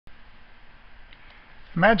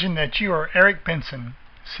Imagine that you are Eric Benson,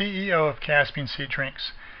 CEO of Caspian Sea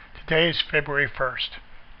Drinks. Today is February 1st.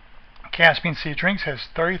 Caspian Sea Drinks has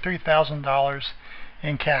 $33,000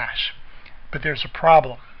 in cash, but there's a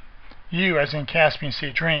problem. You, as in Caspian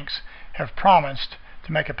Sea Drinks, have promised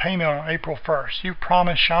to make a payment on April 1st. You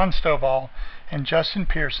promised Sean Stovall and Justin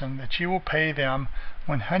Pearson that you will pay them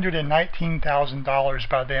 $119,000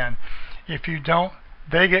 by then. If you don't,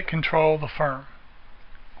 they get control of the firm.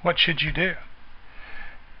 What should you do?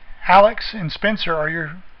 Alex and Spencer are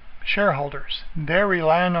your shareholders. They're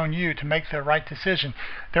relying on you to make the right decision.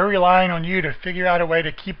 They're relying on you to figure out a way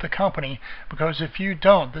to keep the company, because if you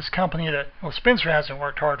don't, this company that, well, Spencer hasn't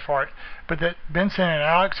worked hard for it, but that Benson and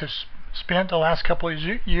Alex have spent the last couple of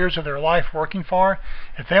years of their life working for,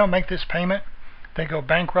 if they don't make this payment, they go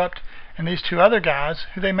bankrupt, and these two other guys,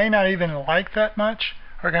 who they may not even like that much,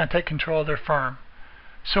 are going to take control of their firm.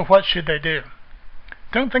 So what should they do?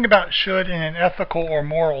 Don't think about should in an ethical or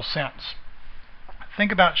moral sense.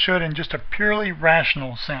 Think about should in just a purely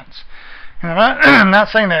rational sense. And I'm not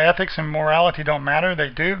saying that ethics and morality don't matter, they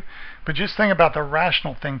do, but just think about the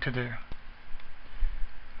rational thing to do.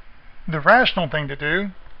 The rational thing to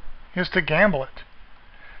do is to gamble it.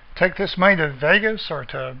 Take this money to Vegas or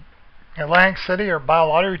to Atlantic City or buy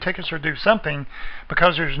lottery tickets or do something,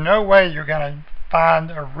 because there's no way you're going to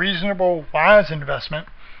find a reasonable, wise investment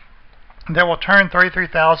that will turn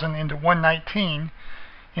 $33,000 into $119,000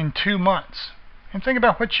 in 2 months. And think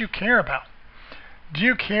about what you care about. Do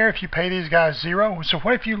you care if you pay these guys zero? So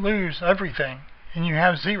what if you lose everything and you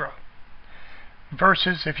have zero?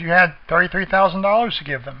 Versus if you had $33,000 to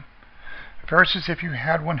give them. Versus if you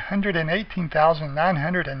had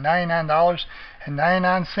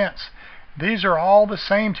 $118,999.99. These are all the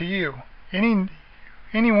same to you. Any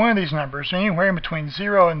one of these numbers, anywhere in between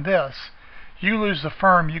zero and this, you lose the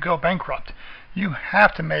firm, you go bankrupt. You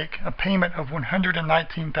have to make a payment of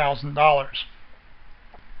 $119,000.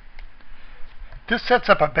 This sets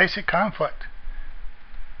up a basic conflict.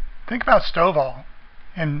 Think about Stovall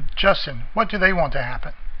and Justin. What do they want to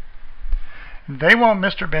happen? They want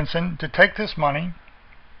Mr. Benson to take this money,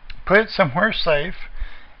 put it somewhere safe,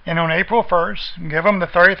 and on April 1st, give them the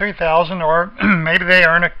 $33,000, or maybe they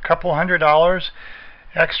earn a couple $100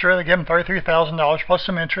 extra. They give them $33,000 plus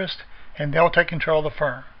some interest, and they'll take control of the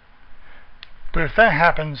firm. But if that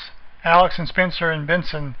happens, Alex and Spencer and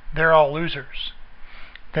Benson, they're all losers.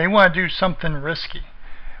 They want to do something risky,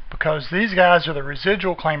 because these guys are the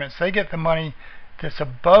residual claimants. They get the money that's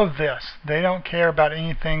above this. They don't care about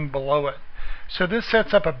anything below it. So this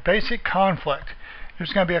sets up a basic conflict.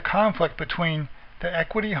 There's going to be a conflict between the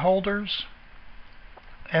equity holders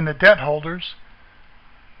and the debt holders,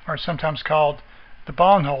 or sometimes called the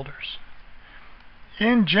bond holders.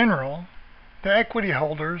 In general, the equity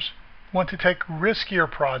holders want to take riskier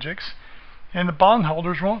projects, and the bond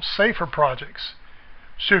holders want safer projects.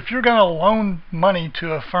 So if you're going to loan money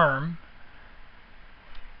to a firm,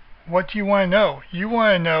 what do you want to know? You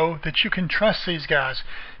want to know that you can trust these guys.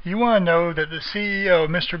 You want to know that the CEO,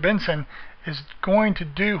 Mr. Benson, is going to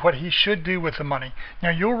do what he should do with the money. Now,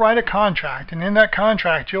 you'll write a contract, and in that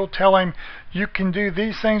contract you'll tell him you can do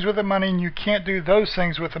these things with the money and you can't do those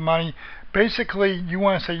things with the money. Basically, you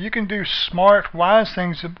want to say you can do smart, wise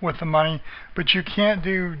things with the money, but you can't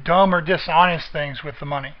do dumb or dishonest things with the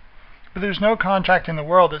money. But there's no contract in the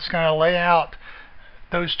world that's going to lay out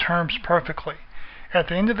those terms perfectly. At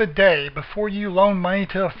the end of the day, before you loan money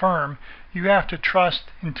to a firm, you have to trust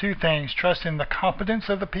in two things: trust in the competence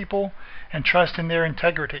of the people and trust in their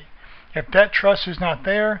integrity. If that trust is not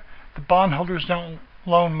there, the bondholders don't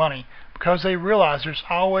loan money, because they realize there's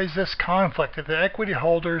always this conflict that the equity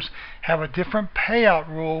holders have a different payout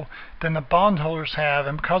rule than the bondholders have,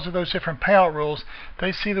 and because of those different payout rules,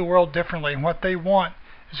 they see the world differently, and what they want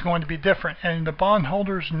is going to be different. And the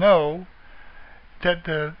bondholders know that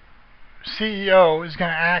the CEO is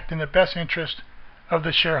going to act in the best interest of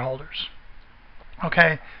the shareholders.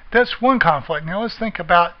 Okay, that's one conflict. Now let's think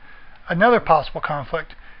about another possible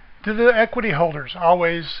conflict. Do the equity holders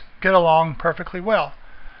always get along perfectly well?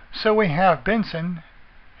 So we have Benson,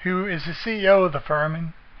 who is the CEO of the firm,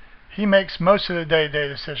 and he makes most of the day-to-day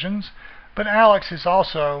decisions, but Alex is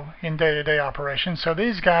also in day-to-day operations. So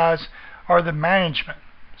these guys are the management.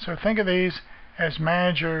 So think of these as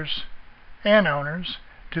managers and owners.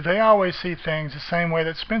 Do they always see things the same way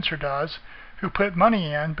that Spencer does, who put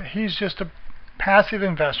money in, but he's just a passive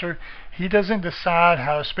investor? He doesn't decide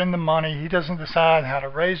how to spend the money. He doesn't decide how to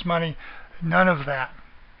raise money. None of that.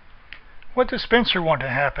 What does Spencer want to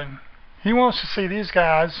happen? He wants to see these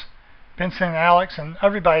guys, Benson and Alex and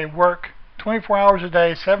everybody, work 24 hours a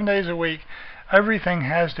day, 7 days a week. Everything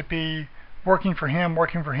has to be working for him,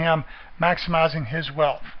 maximizing his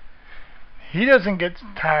wealth. He doesn't get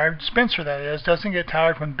tired, Spencer that is, doesn't get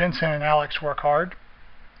tired when Benson and Alex work hard.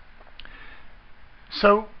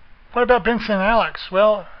 So what about Benson and Alex?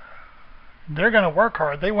 Well, they're going to work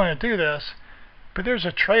hard. They want to do this, but there's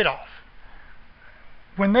a trade-off.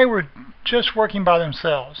 When they were just working by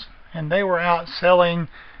themselves and they were out selling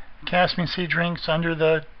Caspian Sea drinks under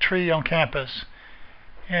the tree on campus,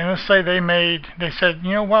 and let's say they said,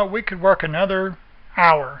 you know what, we could work another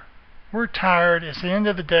hour. We're tired. It's the end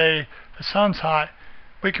of the day. The sun's hot.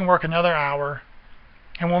 We can work another hour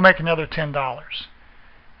and we'll make another $10.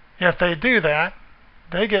 If they do that,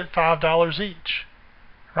 they get $5 each,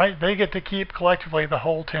 right? They get to keep collectively the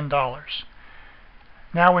whole $10.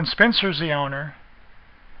 Now when Spencer's the owner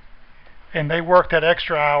and they work that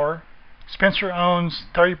extra hour, Spencer owns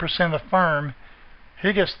 30% of the firm,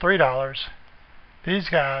 he gets $3. These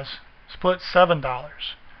guys split $7.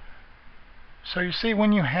 So you see,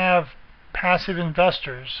 when you have passive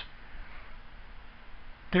investors,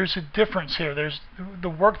 there's a difference here. There's the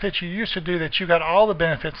work that you used to do that you got all the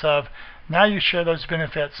benefits of. Now you share those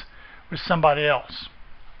benefits with somebody else.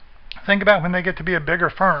 Think about when they get to be a bigger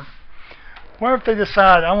firm. What if they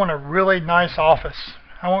decide, I want a really nice office?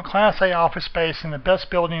 I want Class A office space in the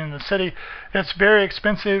best building in the city. It's very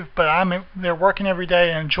expensive, but they're working every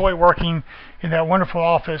day and enjoy working in that wonderful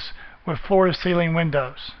office with floor-to-ceiling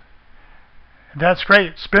windows. That's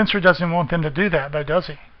great. Spencer doesn't want them to do that, though, does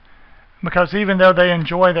he? Because even though they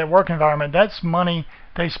enjoy that work environment, that's money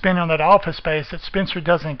they spend on that office space that Spencer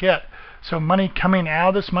doesn't get. So money coming out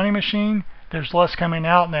of this money machine, there's less coming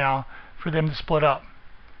out now for them to split up.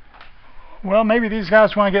 Well, maybe these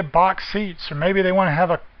guys want to get box seats, or maybe they want to have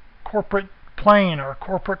a corporate plane or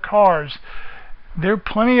corporate cars. There are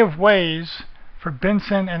plenty of ways for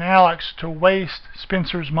Benson and Alex to waste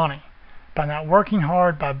Spencer's money by not working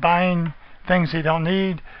hard, by buying things they don't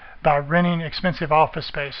need, by renting expensive office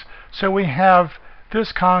space. So we have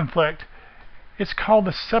this conflict. It's called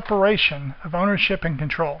the separation of ownership and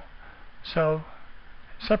control. So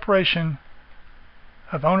separation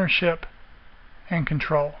of ownership and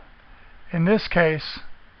control. In this case,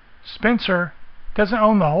 Spencer doesn't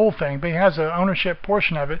own the whole thing, but he has an ownership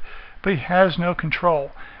portion of it, but he has no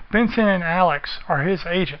control. Benson and Alex are his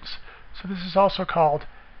agents. So this is also called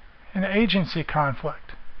an agency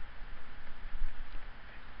conflict.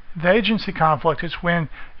 The agency conflict is when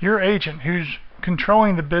your agent, who's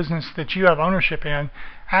controlling the business that you have ownership in,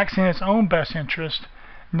 acts in its own best interest,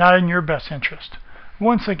 not in your best interest.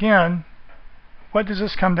 Once again, what does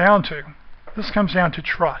this come down to? This comes down to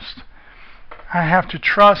trust. I have to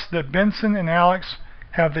trust that Benson and Alex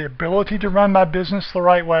have the ability to run my business the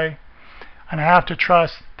right way, and I have to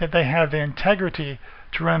trust that they have the integrity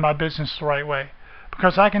to run my business the right way.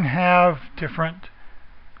 Because I can have different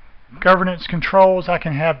governance controls, I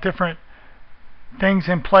can have different things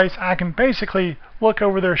in place. I can basically look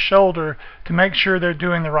over their shoulder to make sure they're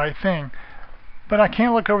doing the right thing. But I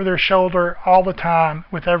can't look over their shoulder all the time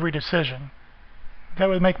with every decision. That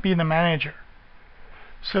would make me the manager.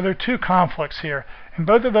 So there are two conflicts here, and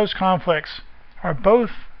both of those conflicts are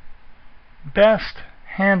both best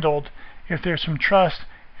handled if there's some trust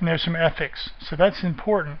and there's some ethics. So that's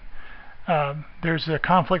important. There's a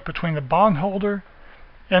conflict between the bondholder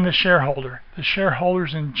and the shareholder. The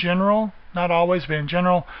shareholders in general, not always, but in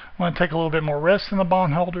general, want to take a little bit more risk than the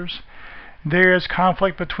bondholders. There is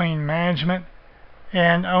conflict between management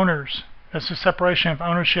and owners. That's the separation of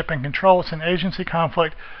ownership and control. It's an agency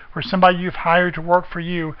conflict where somebody you've hired to work for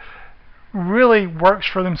you really works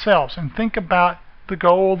for themselves. And think about the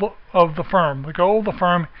goal of the firm. The goal of the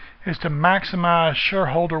firm is to maximize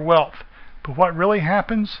shareholder wealth. But what really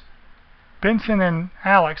happens? Benson and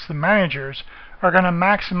Alex, the managers, are going to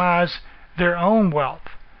maximize their own wealth.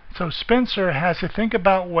 So Spencer has to think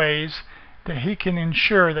about ways that he can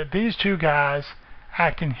ensure that these two guys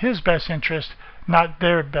act in his best interest, not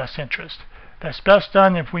their best interest. That's best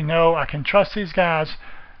done if we know I can trust these guys.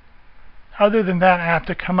 Other than that, I have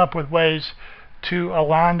to come up with ways to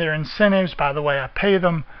align their incentives by the way I pay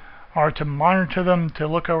them, or to monitor them, to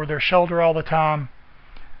look over their shoulder all the time.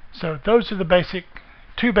 So those are the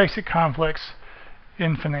two basic conflicts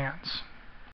in finance.